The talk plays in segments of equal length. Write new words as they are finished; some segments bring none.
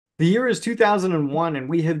The year is 2001, and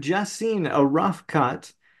we have just seen a rough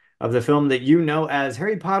cut of the film that you know as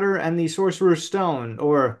Harry Potter and the Sorcerer's Stone,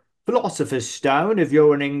 or Philosopher's Stone if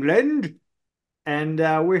you're in England. And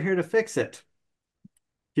we're here to fix it.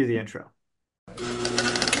 Cue the intro.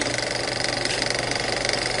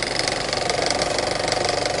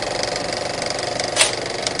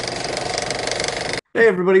 Hey,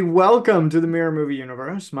 everybody, welcome to the Mirror Movie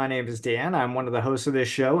Universe. My name is Dan. I'm one of the hosts of this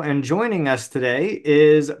show, and joining us today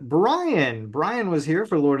is Brian. Brian was here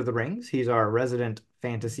for Lord of the Rings. He's our resident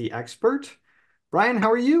fantasy expert. Brian, how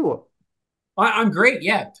are you? I'm great.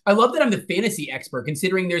 Yeah. I love that I'm the fantasy expert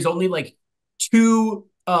considering there's only like two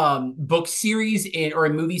book series or a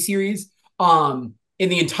movie series in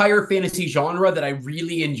the entire fantasy genre that I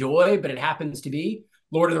really enjoy, but it happens to be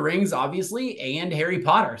Lord of the Rings, obviously, and Harry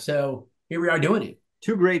Potter. So here we are doing it.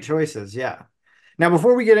 Two great choices, yeah. Now,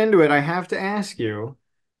 before we get into it, I have to ask you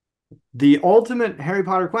the ultimate Harry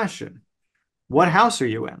Potter question. What house are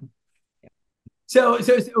you in?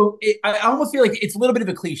 I almost feel like it's a little bit of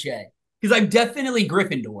a cliche because I'm definitely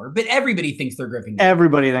Gryffindor, but everybody thinks they're Gryffindor.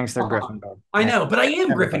 Everybody thinks they're Uh, Gryffindor. I know, but I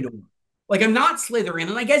am Everybody. Gryffindor. Like I'm not Slytherin,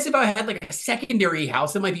 and I guess if I had like a secondary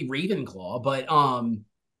house, it might be Ravenclaw. But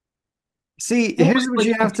See, well, like here's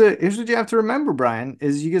what you have to remember, Brian,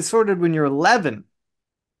 is you get sorted when you're 11.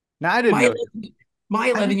 Now, I didn't my know you. my I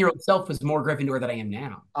didn't 11-year-old self was more Gryffindor than I am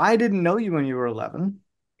now. I didn't know you when you were 11.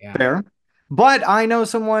 Yeah. Fair. But I know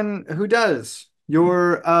someone who does.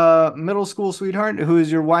 Your middle school sweetheart, who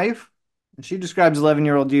is your wife, and she describes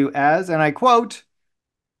 11-year-old you as, and I quote,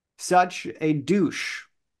 such a douche.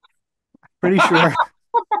 Pretty sure,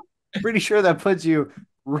 pretty sure that puts you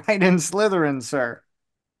right in Slytherin, sir,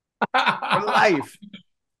 for that life.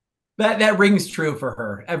 that rings true for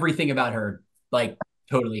her. Everything about her like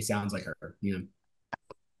totally sounds like her. You know.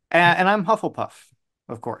 And I'm Hufflepuff,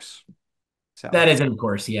 of course. So That is, of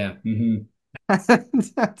course, yeah.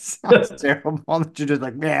 that sounds terrible. That you're just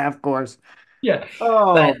like, yeah, of course. Yeah.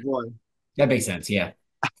 Oh That boy. that makes sense. Yeah.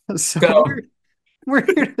 So So we're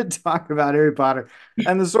here to talk about Harry Potter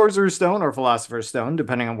and the Sorcerer's Stone or Philosopher's Stone,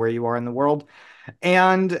 depending on where you are in the world.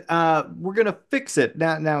 And we're gonna fix it.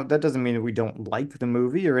 Now that doesn't mean that we don't like the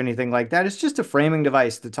movie or anything like that. It's just a framing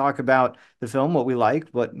device to talk about the film, what we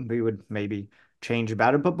liked, what we would maybe change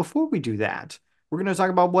about it. But before we do that, we're gonna talk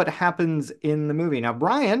about what happens in the movie. Now,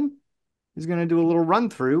 Brian is gonna do a little run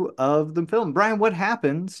through of the film. Brian, what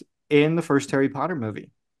happens in the first Harry Potter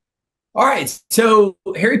movie? all right. So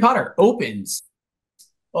Harry Potter opens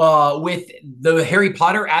with the Harry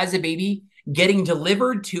Potter as a baby getting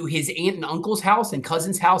delivered to his aunt and uncle's house and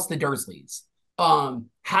cousin's house, the Dursleys.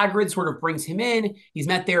 Hagrid sort of brings him in. He's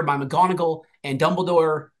met there by McGonagall and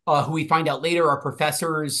Dumbledore, who we find out later are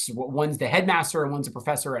professors. One's the headmaster and one's a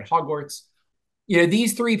professor at Hogwarts. You know,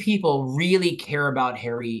 these three people really care about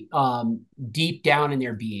Harry deep down in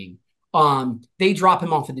their being. They drop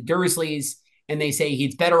him off at the Dursleys and they say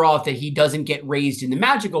he's better off that he doesn't get raised in the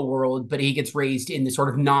magical world, but he gets raised in the sort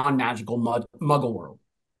of non-magical muggle world.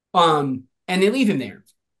 And they leave him there.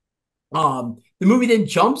 The movie then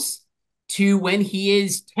jumps to when he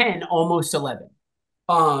is 10, almost 11.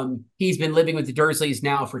 He's been living with the Dursleys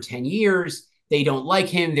now for 10 years. They don't like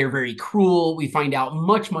him. They're very cruel. We find out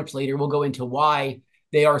much, much later. We'll go into why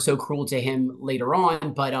they are so cruel to him later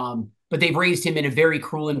on. But they've raised him in a very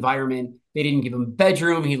cruel environment. They didn't give him a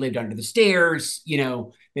bedroom. He lived under the stairs. You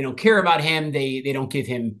know, they don't care about him. They don't give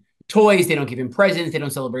him toys. They don't give him presents. They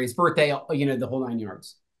don't celebrate his birthday. You know, the whole 9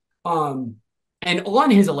 yards. Um, and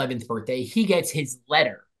on his 11th birthday, he gets his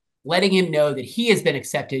letter letting him know that he has been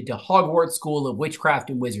accepted to Hogwarts School of Witchcraft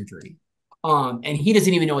and Wizardry. And he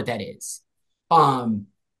doesn't even know what that is. Um,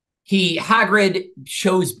 Hagrid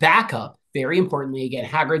shows back up, very importantly, again,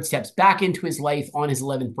 Hagrid steps back into his life on his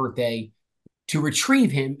 11th birthday to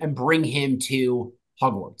retrieve him and bring him to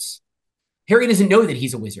Hogwarts. Harry doesn't know that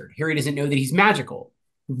he's a wizard. Harry doesn't know that he's magical.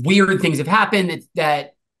 Weird things have happened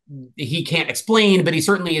that he can't explain, but he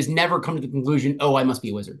certainly has never come to the conclusion, oh, I must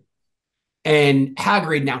be a wizard. And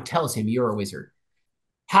Hagrid now tells him, you're a wizard.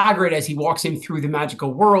 Hagrid, as he walks him through the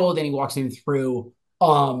magical world and he walks him through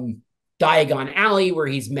Diagon Alley, where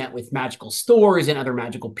he's met with magical stores and other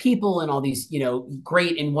magical people and all these, you know,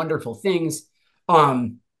 great and wonderful things,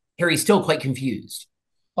 Harry's still quite confused.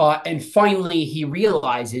 And finally, he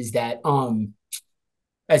realizes that,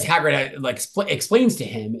 as Hagrid explains to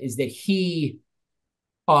him, is that he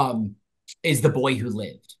um, is the boy who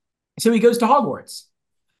lived. So he goes to Hogwarts.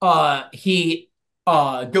 He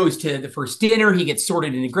goes to the first dinner. He gets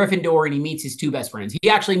sorted into Gryffindor and he meets his two best friends. He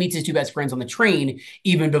actually meets his two best friends on the train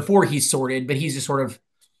even before he's sorted, but he's just sort of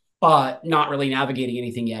not really navigating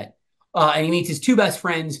anything yet. And he meets his two best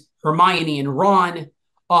friends, Hermione and Ron.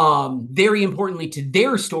 Very importantly to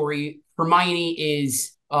their story, Hermione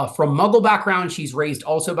is from Muggle background. She's raised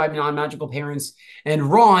also by non-magical parents, and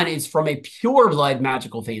Ron is from a pure blood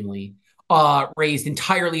magical family, raised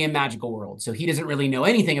entirely in magical world. So he doesn't really know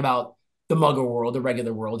anything about the Muggle world, the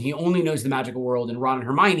regular world. He only knows the magical world, and Ron and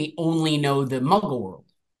Hermione only know the Muggle world.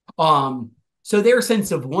 Um, so their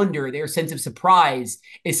sense of wonder, their sense of surprise,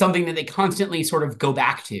 is something that they constantly sort of go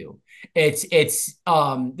back to. It's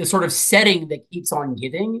the sort of setting that keeps on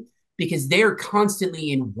giving because they're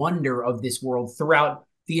constantly in wonder of this world throughout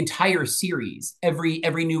the entire series. Every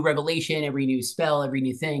new revelation, every new spell, every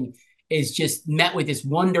new thing is just met with this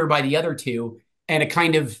wonder by the other two and a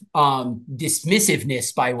kind of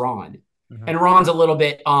dismissive by Ron. Mhm. And Ron's a little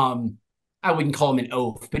bit I wouldn't call him an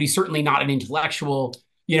oaf, but he's certainly not an intellectual.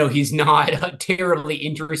 He's not terribly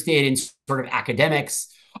interested in sort of academics.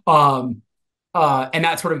 Um, and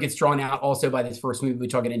that sort of gets drawn out also by this first movie,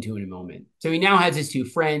 which I'll get into in a moment. So he now has his two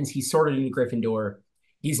friends. He's sorted into Gryffindor.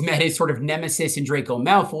 He's met his sort of nemesis in Draco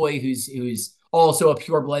Malfoy, who's also a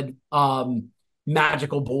pureblood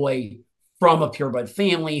magical boy from a pureblood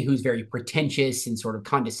family, who's very pretentious and sort of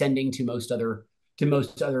condescending to most other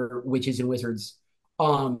witches and wizards.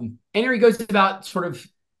 And here he goes about sort of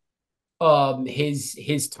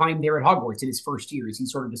his time there at Hogwarts in his first years.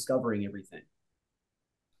 He's sort of discovering everything.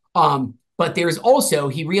 But there's also,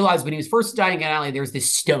 he realized when he was first dying at Alley, there's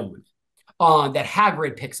this stone that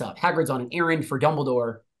Hagrid picks up. Hagrid's on an errand for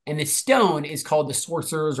Dumbledore, and this stone is called the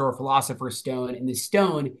Sorcerer's or Philosopher's Stone, and this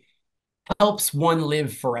stone helps one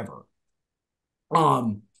live forever.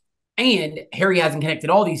 Um, and Harry hasn't connected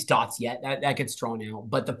all these dots yet. That gets drawn out.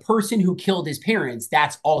 But the person who killed his parents,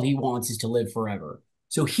 that's all he wants is to live forever.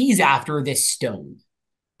 So he's after this stone.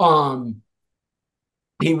 Um,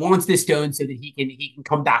 he wants this stone so that he can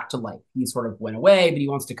come back to life. He sort of went away, but he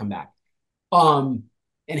wants to come back. And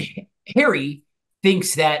Harry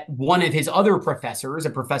thinks that one of his other professors, a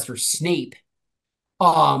Professor Snape,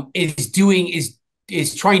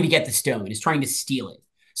 is trying to get the stone, is trying to steal it.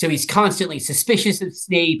 So he's constantly suspicious of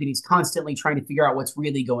Snape, and he's constantly trying to figure out what's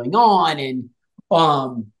really going on,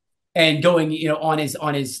 um and going on his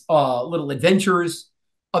little adventures.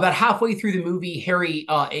 About halfway through the movie, Harry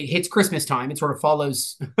it hits Christmas time. It sort of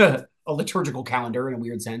follows a liturgical calendar in a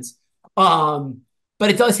weird sense. Um, but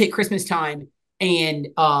it does hit Christmas time, and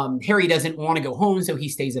Harry doesn't want to go home, so he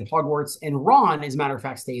stays at Hogwarts. And Ron, as a matter of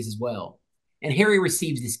fact, stays as well. And Harry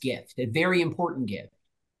receives this gift, a very important gift.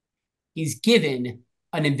 He's given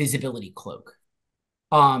an invisibility cloak.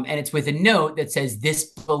 And it's with a note that says, "This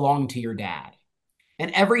belonged to your dad." And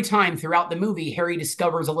every time throughout the movie, Harry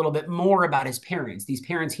discovers a little bit more about his parents, these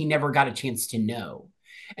parents he never got a chance to know.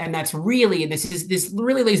 And that's really, and this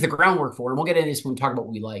really lays the groundwork for, and we'll get into this when we talk about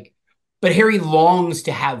what we like. But Harry longs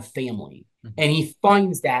to have family, Mhm. and he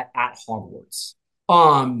finds that at Hogwarts.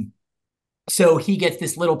 Um, so he gets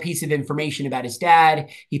this little piece of information about his dad.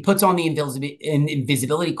 He puts on the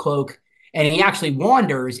invisibility cloak, and he actually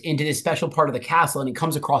wanders into this special part of the castle, and he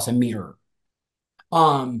comes across a mirror.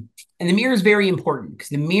 And the mirror is very important because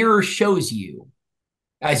the mirror shows you,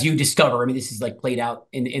 as you discover, I mean, this is like played out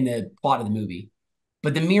in the plot of the movie,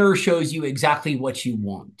 but the mirror shows you exactly what you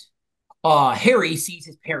want. Harry sees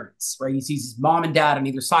his parents, right? He sees his mom and dad on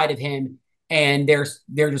either side of him, and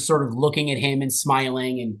they're just sort of looking at him and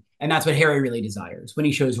smiling, and that's what Harry really desires. When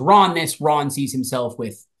he shows Ron this, Ron sees himself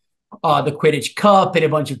with the Quidditch Cup and a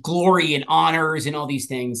bunch of glory and honors and all these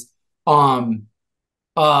things. Um,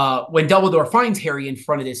 when Dumbledore finds Harry in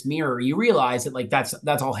front of this mirror, you realize that like that's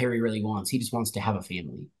all Harry really wants. He just wants to have a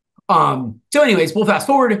family. So anyways, we'll fast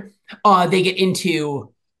forward. They get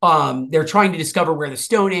into they're trying to discover where the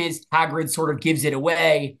stone is. Hagrid sort of gives it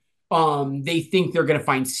away. They think they're gonna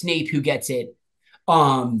find Snape who gets it.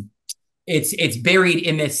 Um, it's buried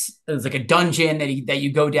in this, it's like a dungeon that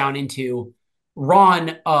you go down into.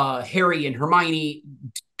 Ron, Harry, and Hermione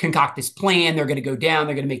concoct this plan. They're going to go down.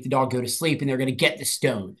 They're going to make the dog go to sleep, and they're going to get the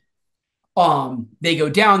stone. They go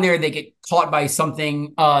down there. They get caught by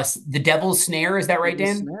something. The devil's snare. Is that right, The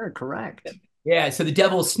Dan? snare, correct. Yeah. So the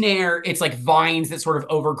devil's snare. It's like vines that sort of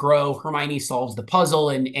overgrow. Hermione solves the puzzle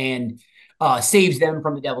and saves them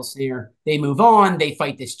from the devil's snare. They move on. They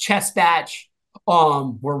fight this chess match.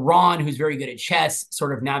 Where Ron, who's very good at chess,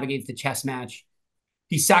 sort of navigates the chess match.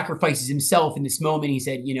 He sacrifices himself in this moment. He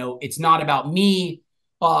said, it's not about me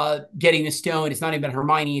getting the stone. It's not even about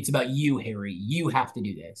Hermione. It's about you, Harry. You have to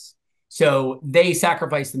do this. So they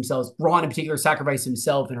sacrifice themselves. Ron in particular sacrificed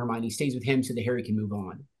himself, and Hermione stays with him so that Harry can move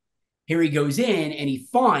on. Harry goes in and he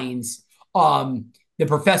finds the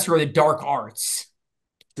professor of the dark arts.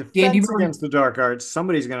 Dan, do you Defense remember? against the dark arts.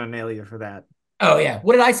 Somebody's gonna nail you for that. Oh, yeah.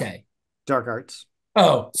 What did I say? Dark arts.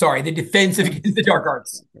 Oh, sorry, the defensive against the dark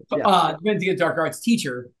arts. Yes. Defense against dark arts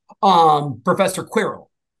teacher, Professor Quirrell.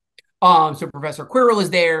 So Professor Quirrell is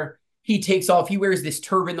there. He takes off, he wears this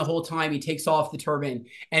turban the whole time. He takes off the turban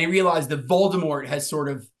and he realized that Voldemort has sort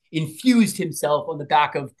of infused himself on the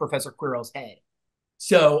back of Professor Quirrell's head.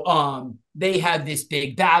 So they have this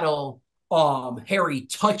big battle. Harry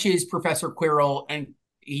touches Professor Quirrell and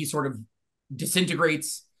he sort of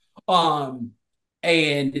disintegrates. Um,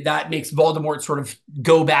 and that makes Voldemort sort of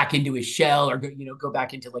go back into his shell or go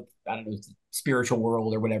back into like I don't know spiritual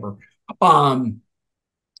world or whatever. Um,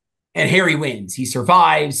 and Harry wins. He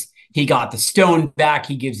survives. He got the stone back.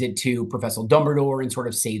 He gives it to Professor Dumbledore and sort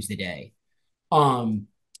of saves the day. Um,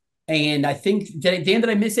 and I think Dan, did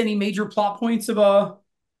I miss any major plot points of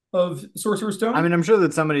Sorcerer's I Stone? mean, I'm sure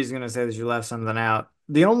that somebody's going to say that you left something out.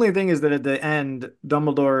 The only thing is that at the end,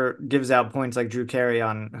 Dumbledore gives out points like Drew Carey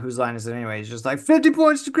on whose line is it anyway? He's just like 50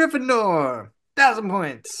 points to Gryffindor, 1,000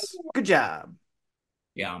 points. Good job.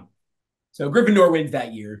 Yeah. So Gryffindor wins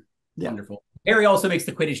that year. Yeah. Wonderful. Harry also makes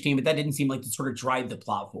the Quidditch team, but that didn't seem like to sort of drive the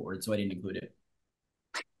plot forward, so I didn't include it.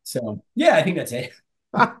 So yeah, I think that's it.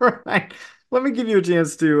 All right. Let me give you a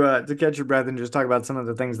chance to catch your breath and just talk about some of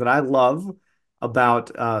the things that I love about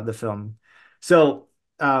the film. So,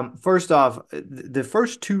 first off, the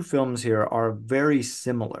first two films here are very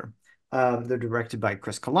similar. They're directed by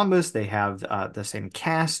Chris Columbus. They have the same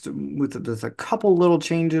cast with a couple little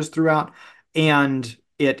changes throughout, and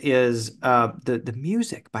it is the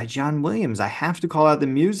music by John Williams. I have to call out the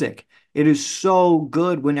music. It is so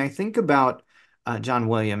good when I think about John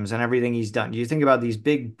Williams and everything he's done. You think about these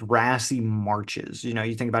big brassy marches. You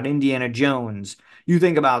think about Indiana Jones. You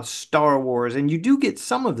think about Star Wars, and you do get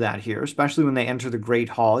some of that here, especially when they enter the Great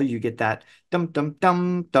Hall. You get that dum dum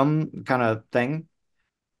dum dum kind of thing.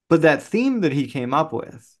 But that theme that he came up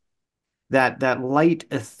with, that light,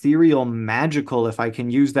 ethereal, magical, if I can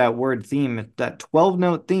use that word theme, that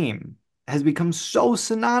 12-note theme has become so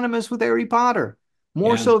synonymous with Harry Potter.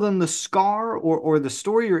 More Yeah. so than the scar or the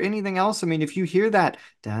story or anything else. I mean, if you hear that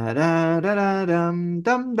da da da da dum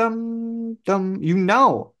dum dum dum, you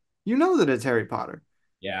know that it's Harry Potter.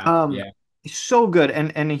 Yeah. Um, Yeah. it's so good,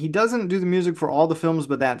 and he doesn't do the music for all the films,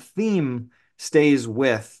 but that theme stays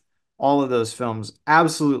with all of those films.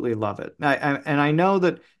 Absolutely love it. And I know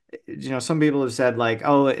that some people have said like,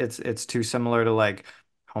 oh, it's too similar to like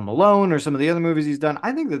Home Alone or some of the other movies he's done.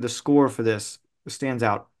 I think that the score for this stands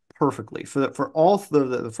out perfectly for all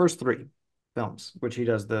the first three films, which he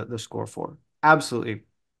does the score for. Absolutely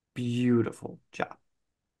beautiful job.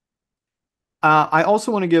 I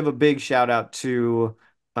also want to give a big shout out to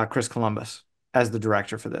Chris Columbus as the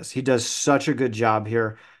director for this. He does such a good job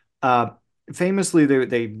here. Uh, Famously,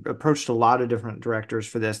 they approached a lot of different directors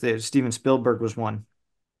for this. Steven Spielberg was one,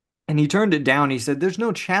 and he turned it down. He said, "There's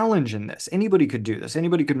no challenge in this. Anybody could do this.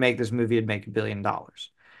 Anybody could make this movie and make $1 billion."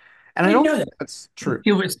 And I I didn't don't know think that. that's true.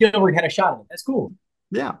 Spielberg had a shot at it. That's cool.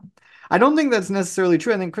 Yeah. I don't think that's necessarily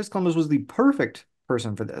true. I think Chris Columbus was the perfect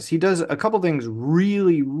person for this. He does a couple things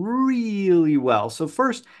really, really well. So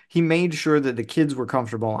first, he made sure that the kids were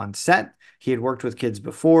comfortable on set. He had worked with kids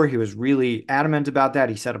before. He was really adamant about that.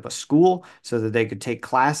 He set up a school so that they could take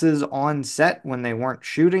classes on set when they weren't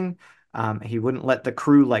shooting. He wouldn't let the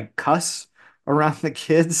crew like cuss around the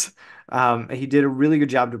kids. He did a really good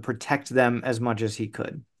job to protect them as much as he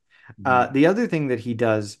could. Mhm. The other thing that he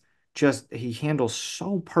does, just he handles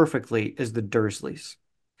so perfectly, is the Dursleys.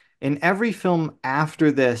 In every film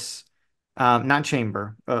after this, not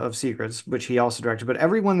Chamber of Secrets, which he also directed, but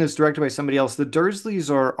everyone that's directed by somebody else, the Dursleys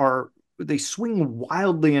are they swing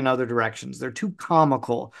wildly in other directions. They're too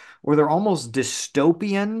comical, or they're almost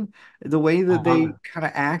dystopian the way that they Uh-huh. kind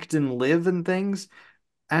of act and live and things.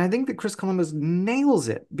 And I think that Chris Columbus nails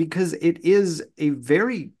it because it is a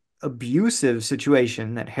very abusive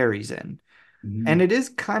situation that Harry's in. And Mhm. it is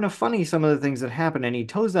kind of funny some of the things that happen, and he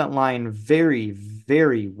toes that line very,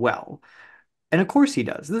 very well. And of course he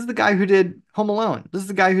does. This is the guy who did Home Alone. This is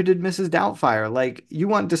the guy who did Mrs. Doubtfire. Like, you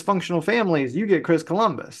want dysfunctional families, you get Chris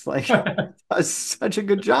Columbus. Like, does such a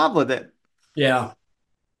good job with it. Yeah.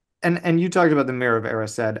 And you talked about the Mirror of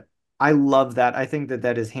Erised. I love that. I think that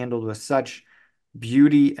that is handled with such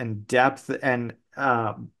beauty and depth, and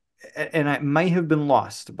it might have been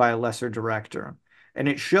lost by a lesser director. And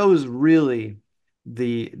it shows really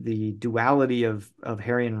the duality of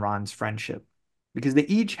Harry and Ron's friendship because they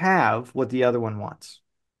each have what the other one wants,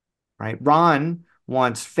 right? Ron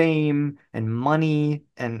wants fame and money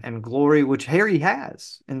and glory, which Harry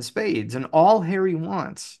has in spades, and all Harry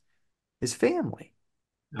wants is family.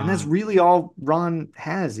 And that's Uh, really all Ron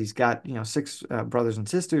has. He's got, six brothers and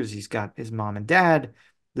sisters. He's got his mom and dad,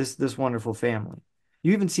 this wonderful family.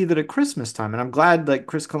 You even see that at Christmas time, and I'm glad like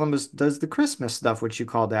Chris Columbus does the Christmas stuff, which you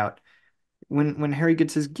called out. When Harry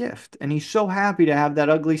gets his gift, and he's so happy to have that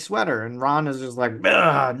ugly sweater, and Ron is just like,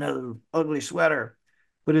 ah, no, ugly sweater.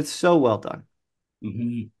 But it's so well done.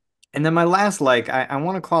 Mhm. And then my last like, I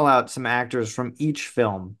want to call out some actors from each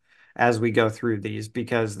film as we go through these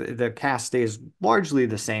because the cast stays largely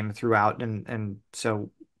the same throughout, and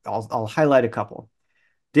so I'll highlight a couple.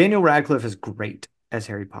 Daniel Radcliffe is great as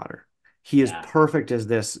Harry Potter. He is Yeah. perfect as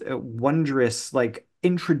this wondrous like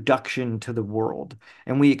introduction to the world,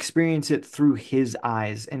 and we experience it through his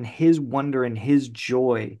eyes and his wonder and his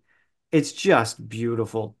joy. It's just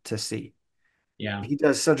beautiful to see. Yeah. He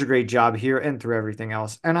does such a great job here and through everything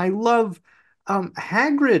else. And I love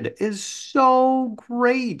Hagrid is so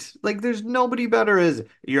great. Like there's nobody better as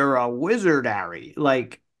you're a wizard, Harry.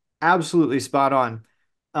 Like absolutely spot on.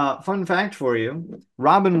 Fun fact for you,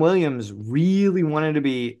 Robin Williams really wanted to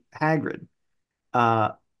be Hagrid.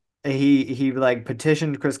 Uh, he like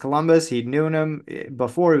petitioned Chris Columbus. He'd known him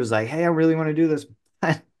before. He was like, "Hey, I really want to do this."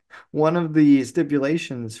 One of the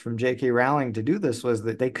stipulations from J.K. Rowling to do this was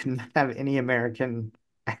that they couldn't have any American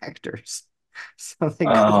actors, so they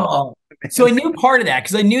couldn't. Oh. So I knew part of that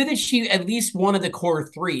because I knew that she at least wanted the core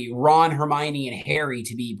three, Ron, Hermione, and Harry,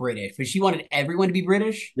 to be British, but she wanted everyone to be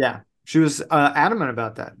British. Yeah, she was adamant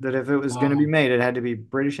about that. That if it was going to be Wow. made, it had to be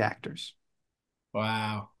British actors.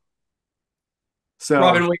 Wow. So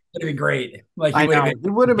Robin Williams would have been great. Like he I would have know he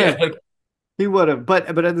would been, have yeah, been. like, He would have, but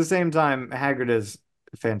at the same time, Hagrid is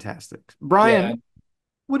fantastic. yeah. Brian,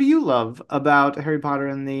 what do you love about Harry Potter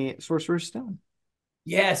and the Sorcerer's Stone?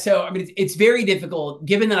 Yeah. So I mean, it's very difficult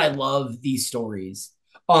given that I love these stories.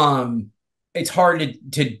 Um, it's hard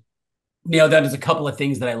to nail down just a couple of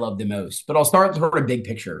things that I love the most, but I'll start sort of big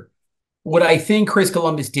picture. What I think Chris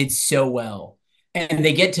Columbus did so well, and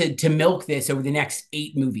they get to milk this over the next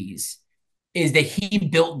 8 movies, is that he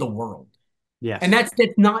built the world, and Yes. that's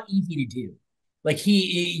not easy to do. Like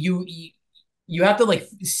you have to like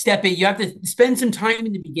step in. You have to spend some time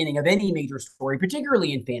in the beginning of any major story,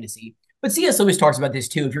 particularly in fantasy. But C.S. Lewis talks about this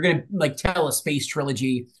too. If you're going to like tell a space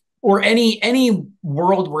trilogy or any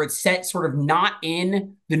world where it's set sort of not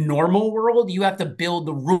in the normal world, you have to build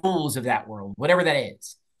the rules of that world, whatever that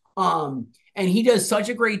is. And he does such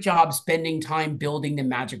a great job spending time building the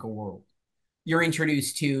magical world. You're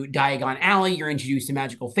introduced to Diagon Alley, you're introduced to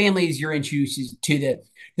magical families, you're introduced to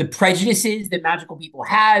the prejudices that magical people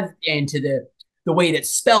have, and to the way that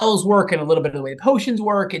spells work, and a little bit of the way the potions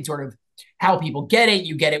work, and sort of how people get it.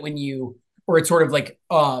 You get it when you, or it's sort of like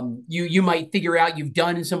you might figure out you've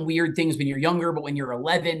done some weird things when you're younger, but when you're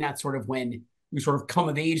 11, that's sort of when you sort of come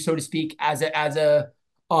of age, so to speak, as a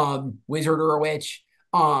wizard or a witch.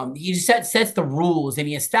 He just sets the rules, and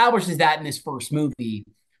he establishes that in this first movie,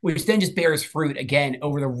 which then just bears fruit again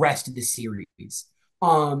over the rest of the series.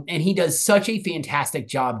 And he does such a fantastic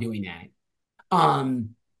job doing that.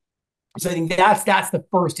 Um, so I think that's the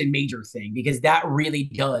first and major thing, because that really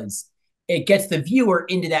does, it gets the viewer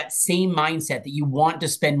into that same mindset that you want to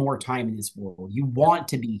spend more time in this world. You want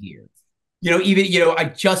to be here. Even I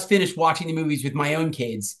just finished watching the movies with my own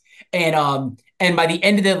kids, and by the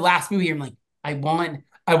end of the last movie, I'm like, I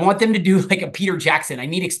want them to do like a Peter Jackson. I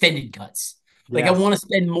need extended cuts. Like I Yes. want to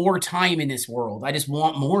spend more time in this world. I just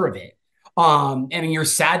want more of it. I mean, you're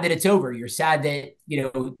sad that it's over. You're sad that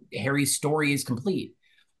Harry's story is complete.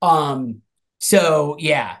 Um, so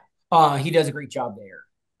yeah, he does a great job there.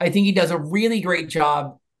 I think he does a really great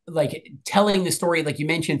job, like telling the story, like you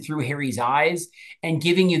mentioned, through Harry's eyes and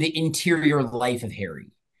giving you the interior life of Harry.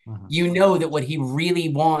 Mhm. You know that what he really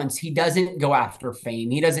wants, he doesn't go after fame.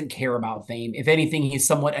 He doesn't care about fame. If anything, he's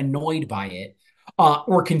somewhat annoyed by it,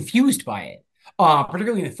 or confused by it,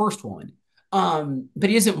 particularly in the first one. But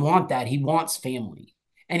he doesn't want that. He wants family.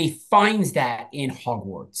 And he finds that in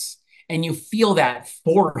Hogwarts. And you feel that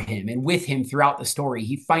for him and with him throughout the story.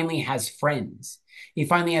 He finally has friends. He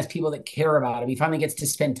finally has people that care about him. He finally gets to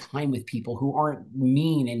spend time with people who aren't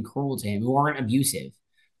mean and cruel to him, who aren't abusive.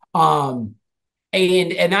 Um,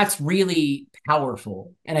 and that's really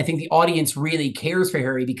powerful. And I think the audience really cares for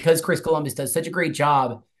Harry because Chris Columbus does such a great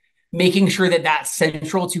job making sure that that's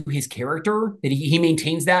central to his character, that he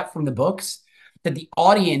maintains that from the books, that the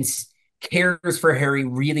audience cares for Harry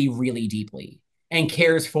really, really deeply and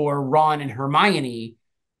cares for Ron and Hermione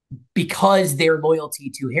because their loyalty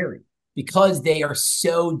to Harry, because they are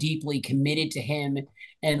so deeply committed to him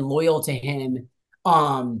and loyal to him.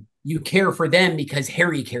 You care for them because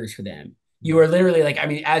Harry cares for them. You are literally like, I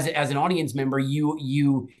mean, as an audience member,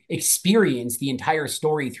 you experience the entire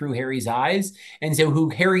story through Harry's eyes, and so who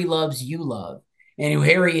Harry loves, you love, and who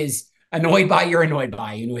Harry is annoyed by, you're annoyed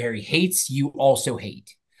by, and who Harry hates, you also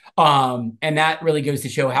hate. And that really goes to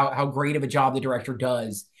show how great of a job the director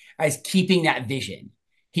does as keeping that vision.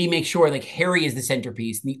 He makes sure like Harry is the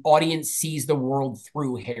centerpiece and the audience sees the world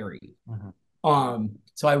through Harry. Mhm.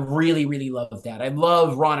 So I really, really love that. I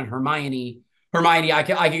love Ron and Hermione. Hermione, I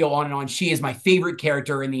could go on and on. She is my favorite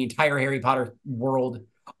character in the entire Harry Potter world.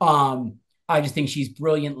 Um, I just think she's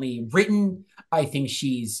brilliantly written. I think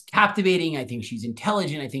she's captivating. I think she's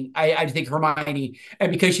intelligent. I just think Hermione,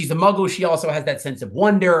 and because she's a Muggle, she also has that sense of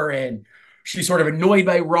wonder, and she's sort of annoyed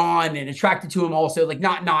by Ron and attracted to him also, like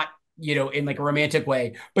not in like a romantic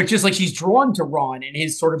way, but just like she's drawn to Ron and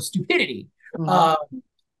his sort of stupidity. Mhm. Um,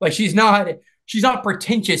 like she's not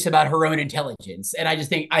pretentious about her own intelligence. And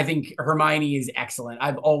I think Hermione is excellent.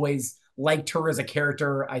 I've always liked her as a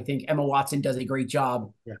character. I think Emma Watson does a great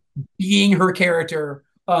job Yeah. being her character.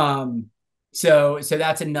 So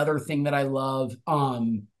that's another thing that I love.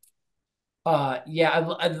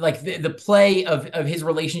 Yeah, I like the play of his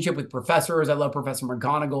relationship with professors. I love Professor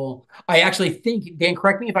McGonagall. I actually think, Dan,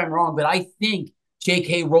 correct me if I'm wrong, but I think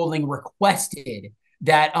J.K. Rowling requested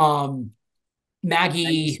that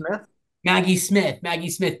Maggie Maggie Smith? Maggie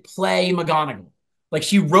Smith play McGonagall. Like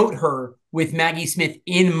she wrote her with Maggie Smith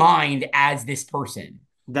in mind as this person.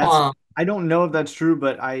 That's Um, I don't know if that's true,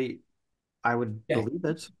 but I would yeah, believe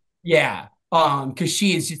it. yeah. Because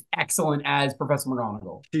she is just excellent as Professor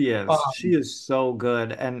McGonagall. She is. She Um, is so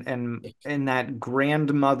good. And in that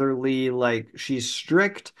grandmotherly, like she's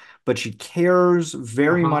strict, but she cares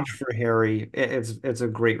very uh-huh. much for Harry. It's a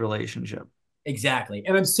great relationship. Exactly.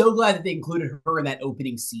 And I'm so glad that they included her in that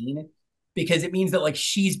opening scene because it means that like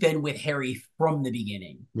she's been with Harry from the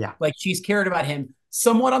beginning. Yeah. Like she's cared about him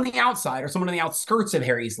somewhat on the outside or somewhat on the outskirts of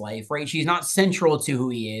Harry's life, right? She's not central to who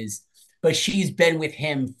he is, but she's been with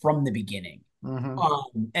him from the beginning. Hmm.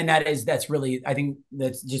 And that's really, I think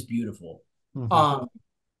that's just beautiful. Hmm. Um,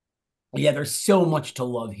 yeah, there's so much to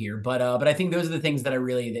love here, but I think those are the things that I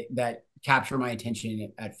really that capture my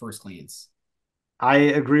attention at first glance. I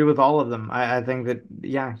agree with all of them. I think that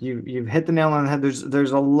yeah, you've hit the nail on the head.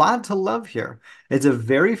 There's a lot to love here. It's a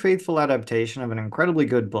very faithful adaptation of an incredibly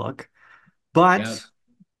good book, Yeah. but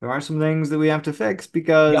there are some things that we have to fix You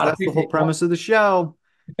because gotta that's the fix whole it. premise of the show.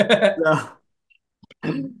 So,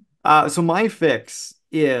 so my fix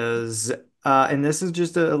is, and this is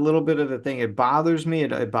just a little bit of a thing. It bothers me.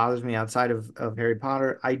 It bothers me outside of Harry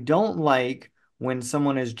Potter. I don't like when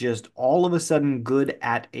someone is just all of a sudden good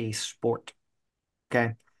at a sport.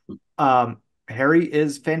 Okay. Um, Harry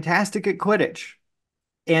is fantastic at Quidditch.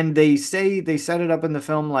 And they set it up in the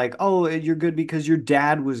film like, oh, you're good because your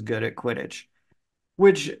dad was good at Quidditch.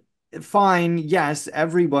 Which, fine, yes,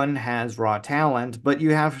 everyone has raw talent, but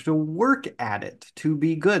you have to work at it to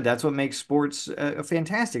be good. That's what makes sports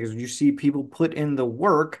fantastic, is you see people put in the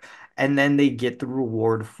work and then they get the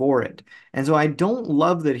reward for it. And so I don't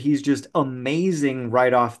love that he's just amazing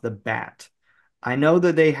right off the bat. I know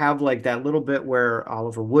that they have like that little bit where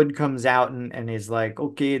Oliver Wood comes out and he's like,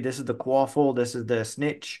 okay, this is the quaffle, this is the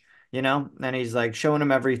snitch, and he's like showing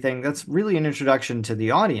him everything. That's really an introduction to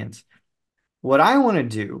the audience. What I want to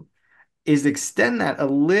do is extend that a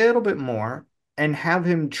little bit more and have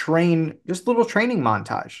him train, just a little training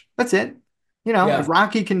montage. That's it. If Yeah.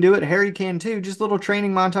 Rocky can do it, Harry can too. Just a little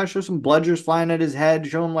training montage, show some bludgers flying at his head,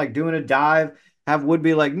 show him like doing a dive, have Wood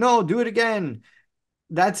be like, no, do it again.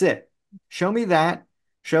 That's it. Show me that.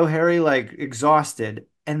 Show Harry like exhausted,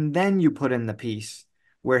 and then you put in the piece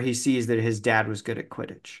where he sees that his dad was good at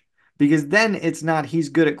Quidditch. Because then it's not he's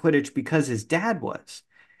good at Quidditch because his dad was.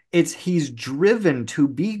 It's he's driven to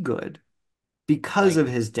be good because Right. of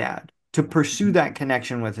his dad, to pursue that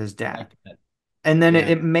connection with his I like dad. that. And then it, Yeah.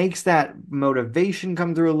 it makes that motivation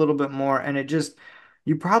come through a little bit more. And it just,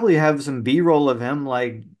 you probably have some B-roll of him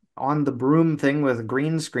like on the broom thing with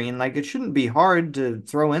green screen. Like it shouldn't be hard to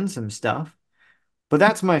throw in some stuff. But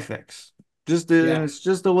that's my fix. Yeah. It's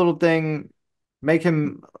just a little thing. Make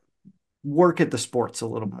him work at the sports a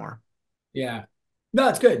little more. Yeah. No,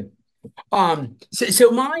 that's good.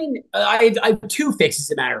 So mine, I have two fixes,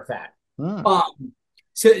 as a matter of fact. Hmm. Um,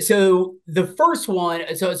 so the first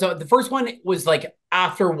one, so the first one was like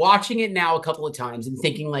after watching it now a couple of times and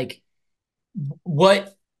thinking like,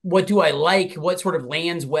 what do I like? What sort of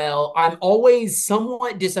lands well? I'm always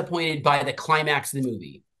somewhat disappointed by the climax of the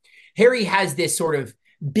movie. Harry has this sort of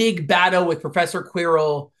big battle with Professor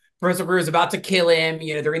Quirrell. Professor Quirrell is about to kill him.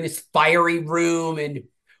 They're in this fiery room and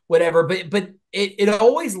whatever. But it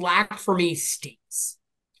always lacked for me stakes.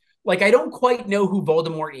 Like I don't quite know who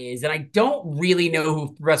Voldemort is, and I don't really know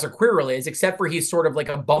who Professor Quirrell is, except for he's sort of like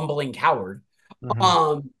a bumbling coward. Hmm.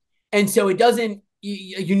 Um, and so it doesn't.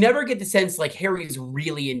 You never get the sense like Harry's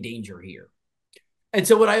really in danger here. And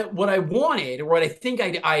so what I wanted, or what I think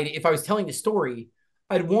I if I was telling the story,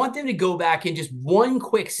 I'd want them to go back in just one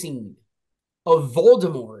quick scene of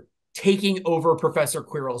Voldemort taking over Professor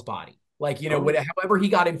Quirrell's body. Like, Oh, however he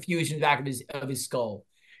got infused in the back of his skull,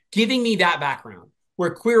 giving me that background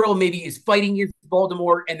where Quirrell maybe is fighting against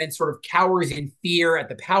Voldemort and then sort of cowers in fear at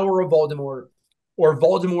the power of Voldemort, or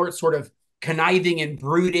Voldemort sort of conniving and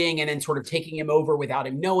brooding and then sort of taking him over without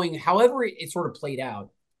him knowing. However, it sort of played out.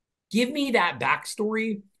 Give me that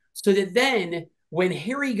backstory so that then when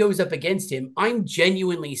Harry goes up against him, I'm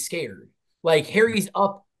genuinely scared. Like he's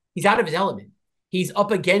out of his element. He's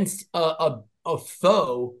up against a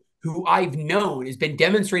foe who I've known has been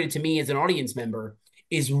demonstrated to me as an audience member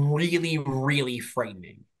is really, really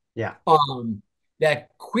frightening. yeah, Um, that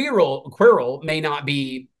Quirrell may not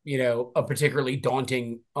be, a particularly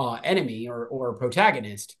daunting enemy or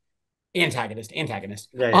protagonist, antagonist.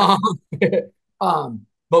 yeah, yeah,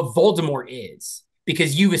 But Voldemort is,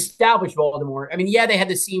 because you've established Voldemort. I mean, yeah, they had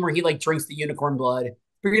the scene where he like drinks the unicorn blood,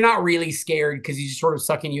 but you're not really scared because he's just sort of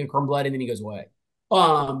sucking unicorn blood and then he goes away.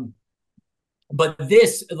 Um, but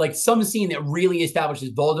this, like some scene that really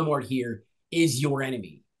establishes Voldemort here is your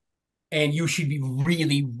enemy, and you should be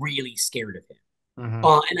really, really scared of him. hmm,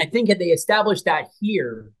 And I think that they established that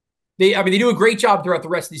here. I mean, they do a great job throughout the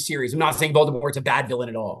rest of the series. I'm not saying Voldemort's a bad villain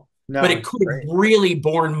at all, but no, it it's could have great. really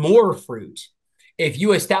borne more fruit if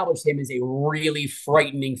you established him as a really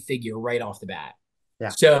frightening figure right off the bat. Yeah,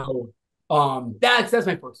 So that's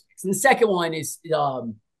my first fix. And the second one is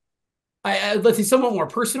let's say somewhat more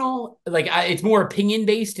personal. Like it's more opinion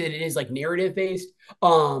based than it is like narrative based.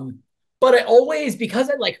 Um, but I always, because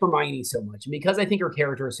I like Hermione so much and because I think her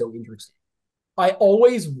character is so interesting, I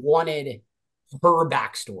always wanted her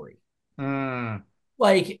backstory. mm,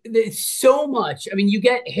 Like it's so much. I mean, you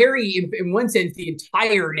get Harry in one sense. The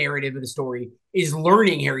entire narrative of the story is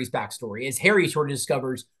learning Harry's backstory as Harry sort of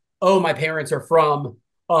discovers, oh, my parents are from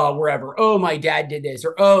wherever. Oh, my dad did this,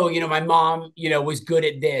 or oh, my mom, was good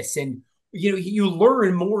at this, and you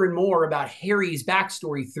learn more and more about Harry's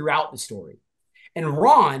backstory throughout the story. And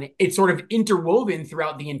Ron, it's sort of interwoven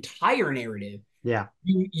throughout the entire narrative. yeah,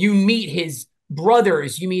 You meet his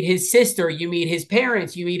brothers, you meet his sister, you meet his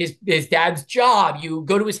parents, you meet his dad's job, you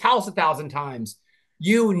go to his house 1,000 times.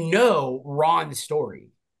 Ron's story,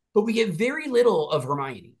 but we get very little of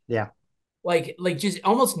Hermione. yeah, Like just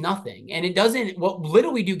almost nothing. And it doesn't, what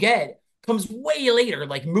little we do get comes way later,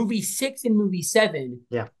 like movie 6 and movie 7.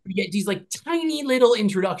 yeah, We get these like tiny little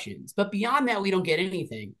introductions, but beyond that, we don't get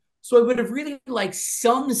anything. So I would have really liked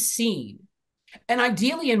some scene, and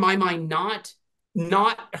ideally in my mind,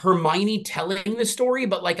 not Hermione telling the story,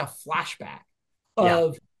 but like a flashback yeah,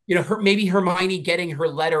 of maybe Hermione getting her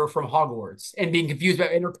letter from Hogwarts and being confused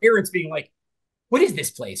about, and her parents being like, what is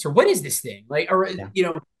this place, or what is this thing, like, or yeah,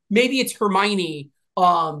 maybe it's Hermione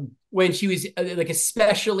when she was like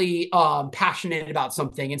especially passionate about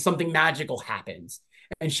something and something magical happens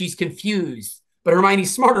and she's confused, but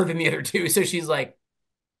Hermione's smarter than the other two, so she's like,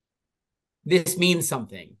 this means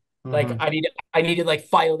something. Like hmm, I need to like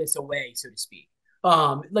file this away, so to speak.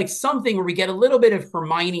 Like something where we get a little bit of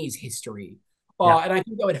Hermione's history. yeah. And I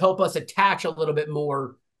think that would help us attach a little bit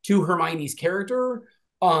more to Hermione's character.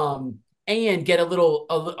 And get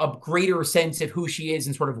a greater sense of who she is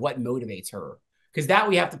and sort of what motivates her. Because that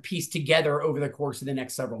we have to piece together over the course of the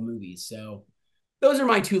next several movies. So those are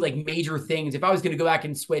my two like major things. If I was going to go back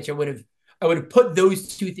and switch, I would have put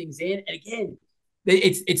those two things in. And again,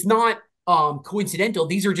 it's not coincidental.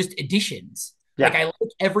 These are just additions. Like Yeah. I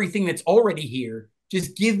like everything that's already here.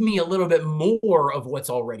 Just give me a little bit more of what's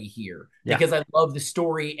already here Yeah. because I love the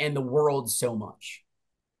story and the world so much.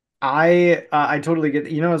 I totally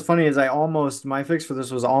get, what's funny is my fix for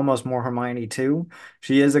this was almost more Hermione too.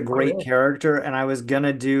 She is a Oh, great really? character, and I was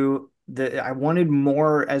gonna do I wanted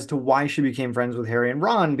more as to why she became friends with Harry and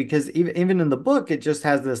Ron, because even in the book it just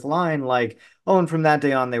has this line like, oh, and from that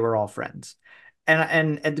day on they were all friends.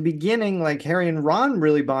 And at the beginning, like Harry and Ron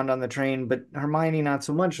really bond on the train, but Hermione not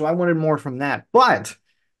so much. So I wanted more from that. But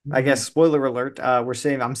I guess Mhm. spoiler alert,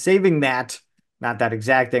 I'm saving that, not that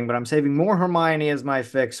exact thing, but I'm saving more Hermione as my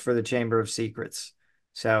fix for the Chamber of Secrets.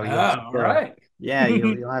 So Oh, you'll have all to, right. yeah,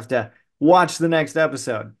 you'll have to watch the next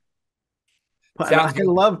episode. But Sounds good.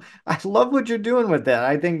 I love what you're doing with that.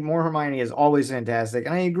 I think more Hermione is always fantastic,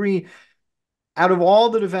 and I agree. Out of all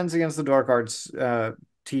the Defense Against the Dark Arts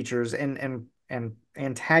teachers and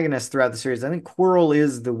antagonists throughout the series, I think Quirrell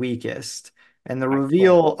is the weakest. And the Yeah.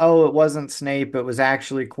 reveal, oh, it wasn't Snape, it was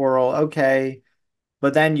actually Quirrell. Okay,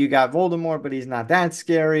 but then you got Voldemort, but he's not that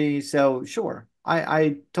scary. So sure,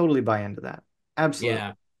 I totally buy into that. Absolutely.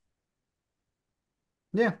 Yeah.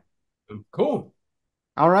 Yeah. Cool.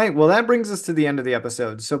 All right. Well, that brings us to the end of the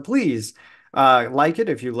episode. So please like it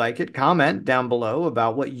if you like it. Comment down below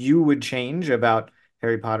about what you would change about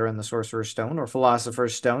Harry Potter and the Sorcerer's Stone or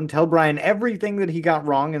Philosopher's Stone. Tell Brian everything that he got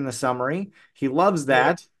wrong in the summary. He loves Do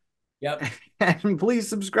that. it. Yep. And please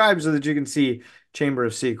subscribe so that you can see Chamber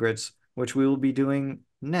of Secrets, which we will be doing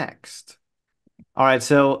next. All right.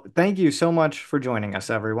 So thank you so much for joining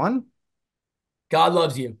us, everyone. God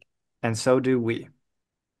loves you. And so do we.